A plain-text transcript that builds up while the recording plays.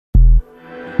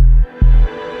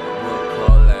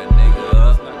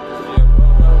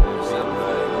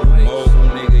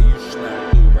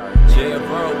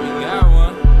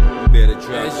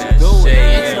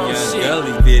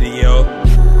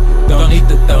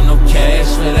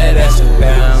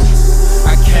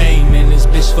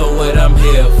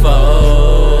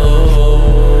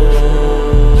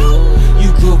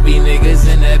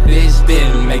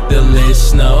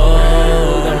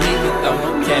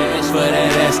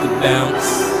the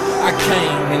bounce. I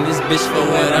came in this bitch for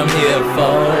what I'm here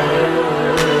for.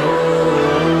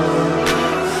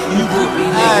 You groupie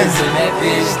niggas in that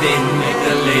bitch didn't make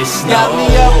the list, no. Got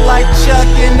me up like Chuck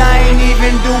and I ain't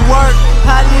even do work.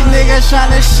 How these niggas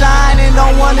tryna shine and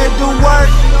don't wanna do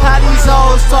work? How these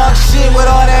hoes talk shit with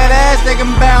all that ass they can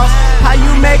bounce? How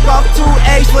you make off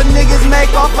 2H what niggas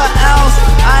make off an ounce?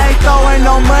 I ain't throwing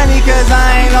no money cause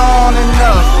I ain't on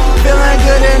enough. Feeling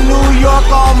good in New York,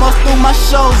 almost threw my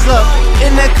shows up.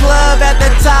 In the club at the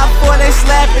top 4, they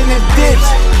slapping the dips.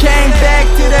 Came back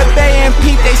to the Bay and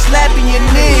peep, they slapping your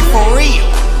knee for real.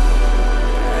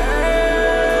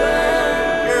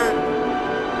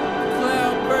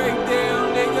 Cloud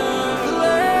breakdown, nigga.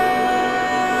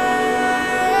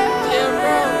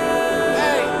 Jeffro,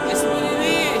 hey, that's what it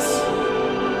is.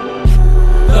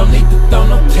 Don't need to throw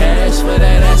no cash for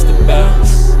that ass to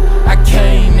bounce. I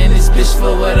came in this bitch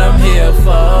for what I'm here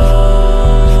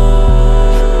for.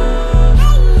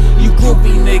 You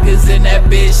groupie niggas in that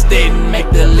bitch didn't make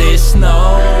the list,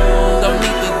 no. Don't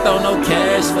need to throw no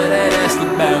cash for that ass to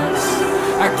bounce.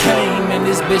 I came in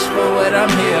this bitch for what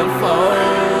I'm here for.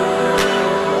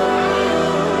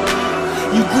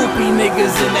 You groupie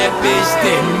niggas in that bitch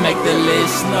didn't make the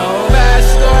list, no.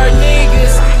 5-star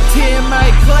niggas, 10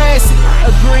 mic classic,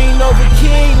 a green over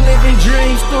king, living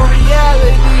dreams through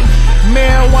reality.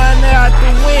 Marijuana out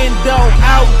the window,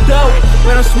 out dope,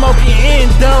 but I'm smoking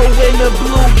endo in the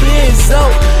blue benzo.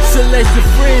 So let your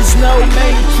friends know,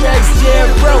 main tracks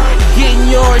Jeffro, getting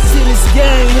yours in this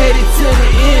game, headed to the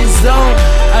end zone.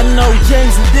 I know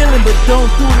James and Dylan, but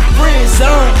don't do the friend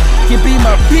zone. Can be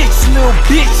my bitch, little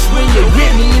bitch, when you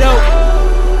with me though.